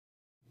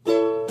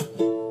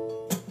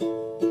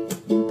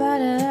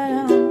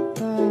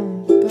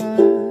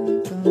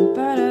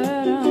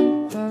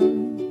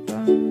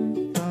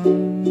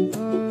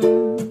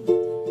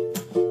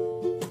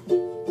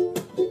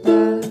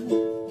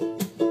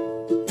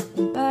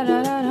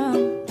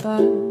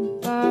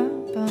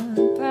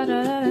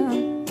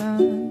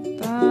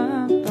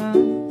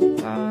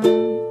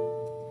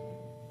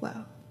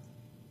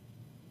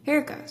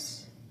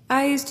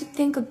used to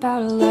think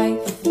about a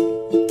life,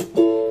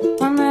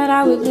 one that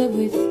I would live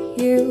with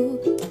you.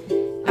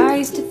 I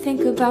used to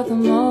think about the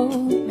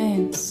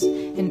moments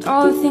and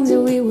all the things that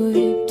we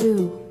would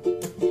do.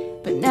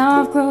 But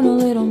now I've grown a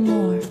little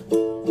more,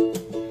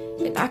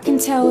 and I can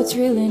tell what's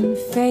real and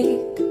fake.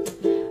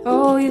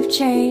 Oh, you've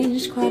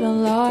changed quite a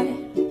lot.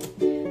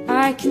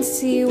 I can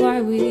see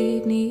why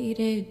we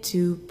needed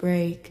to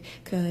break.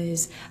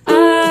 'Cause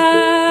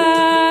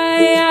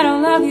I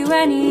don't love you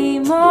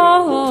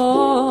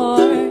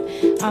anymore.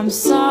 I'm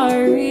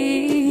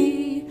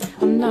sorry,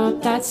 I'm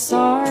not that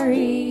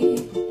sorry.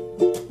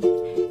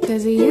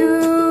 'Cause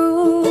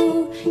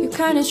you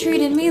kinda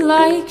treated me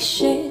like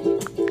shit.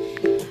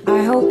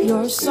 I hope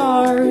you're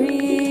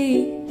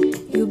sorry,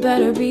 you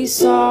better be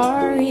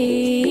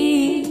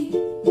sorry.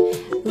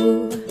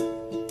 Ooh.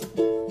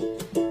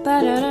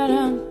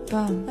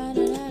 Ba-da-da-dum-bum,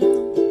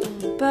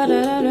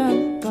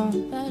 ba-da-da-dum-bum.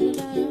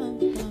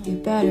 You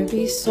better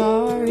be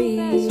sorry.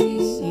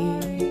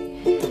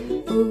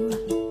 Ooh.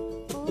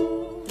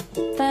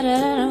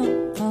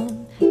 Ba-da-da-dum-bum,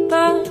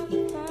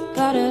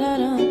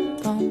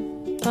 ba-da-da-dum-bum,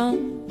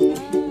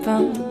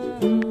 bum.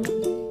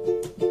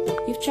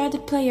 You've tried to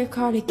play your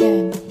card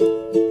again,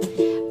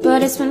 but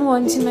it's been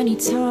one too many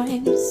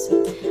times.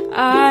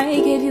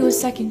 I gave you a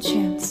second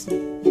chance,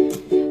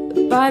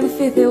 but by the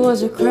fifth it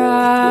was a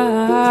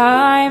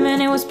crime.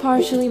 And it was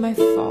partially my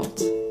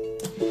fault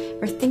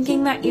for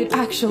thinking that you'd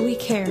actually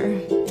care.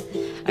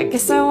 I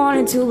guess I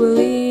wanted to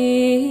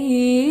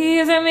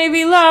believe that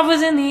maybe love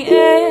was in the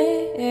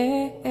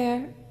air.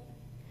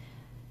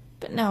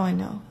 But now I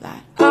know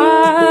that I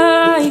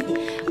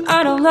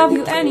don't love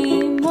you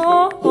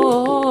anymore.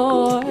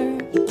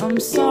 I'm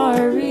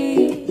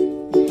sorry,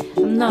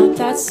 I'm not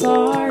that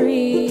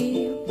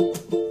sorry.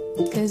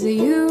 'Cause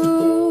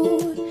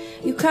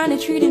you kinda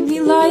treated me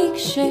like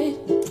shit.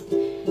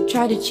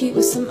 Tried to cheat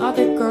with some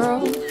other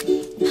girl.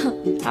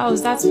 How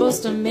is that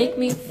supposed to make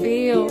me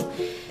feel?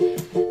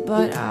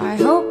 But I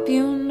hope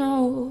you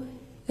know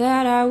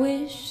that I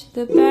wish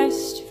the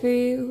best for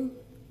you.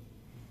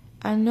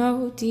 I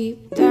know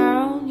deep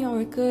down you're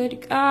a good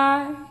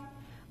guy,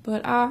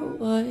 but I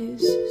was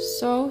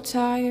so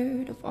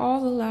tired of all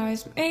the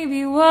lies.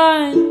 Maybe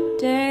one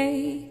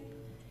day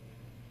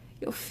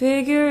you'll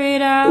figure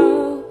it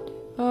out,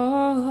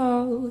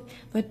 oh,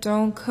 but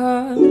don't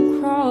come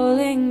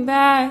crawling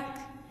back,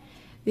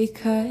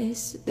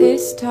 because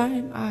this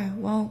time I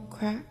won't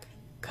crack.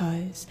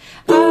 'Cause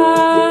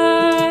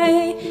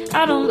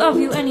I don't love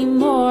you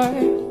anymore.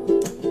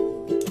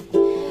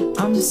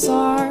 I'm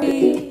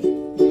sorry,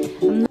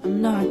 I'm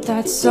not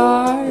that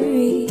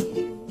sorry.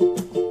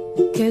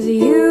 'Cause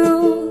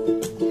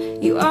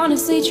you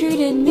honestly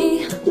treated me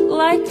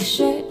like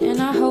shit, and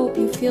I hope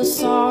you feel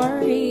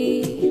sorry.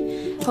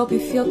 Hope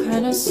you feel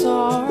kinda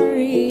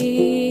sorry.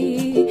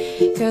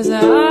 'Cause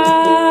I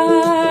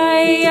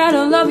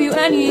don't love you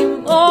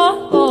anymore.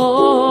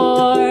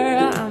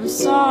 I'm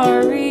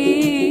sorry,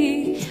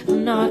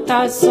 I'm not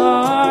that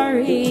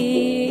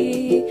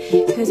sorry.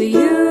 'Cause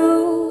you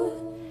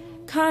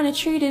kinda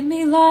treated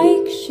me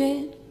like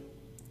shit.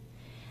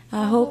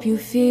 I hope you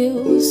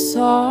feel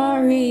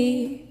sorry.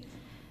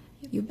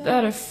 You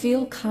better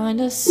feel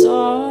kinda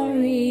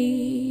sorry.